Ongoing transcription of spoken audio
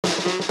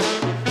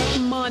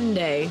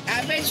Monday.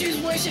 I bet you was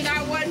wishing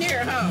I wasn't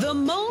here, huh? The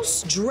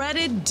most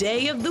dreaded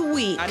day of the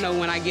week. I know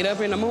when I get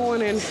up in the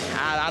morning,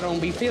 I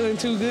don't be feeling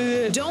too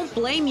good. Don't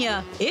blame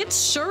ya.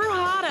 It's sure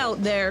hot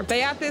out there.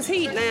 Stay out this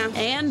heat now.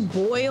 And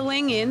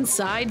boiling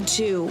inside,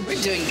 too. We're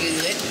doing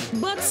good.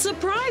 But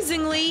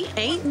surprisingly,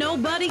 ain't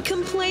nobody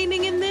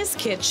complaining in this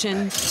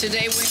kitchen.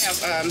 Today we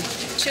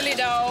have chili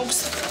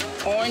dogs,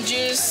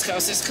 oranges,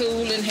 because it's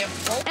cool and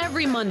helpful.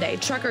 Every Monday,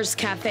 Truckers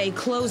Cafe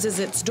closes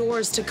its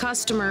doors to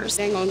customers.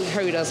 It ain't gonna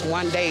hurt us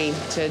one day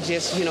to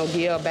just,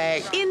 give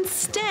back.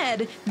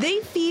 Instead, they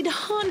feed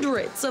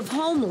hundreds of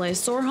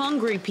homeless or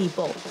hungry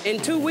people.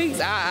 In 2 weeks,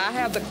 I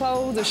have the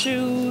clothes, the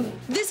shoes.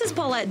 This is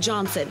Paulette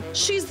Johnson.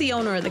 She's the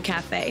owner of the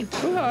cafe.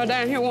 We are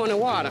down here wanting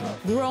water.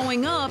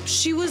 Growing up,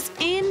 she was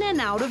in and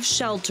out of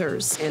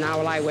shelters. And I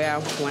was like,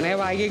 well,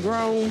 whenever I get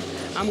grown,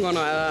 I'm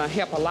gonna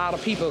help a lot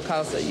of people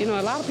because, a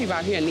lot of people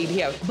out here need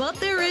help. But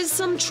there is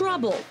some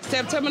trouble.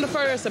 September the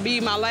 1st will be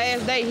my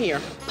last day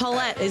here.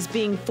 Paulette is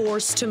being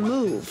forced to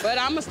move. But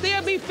I'ma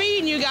still be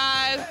feeding you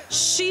guys.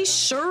 She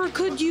sure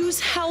could use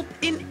help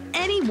in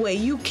any way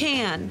you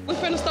can. We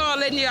finna start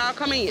letting y'all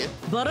come in.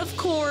 But of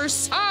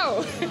course,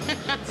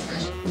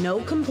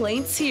 no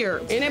complaints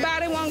here.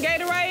 Anybody want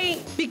Gatorade?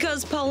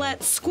 Because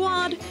Paulette's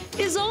squad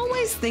is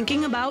always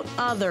thinking about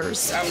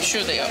others. I'm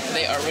sure they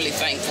are really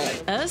thankful.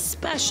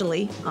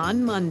 Especially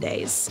on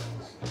Mondays.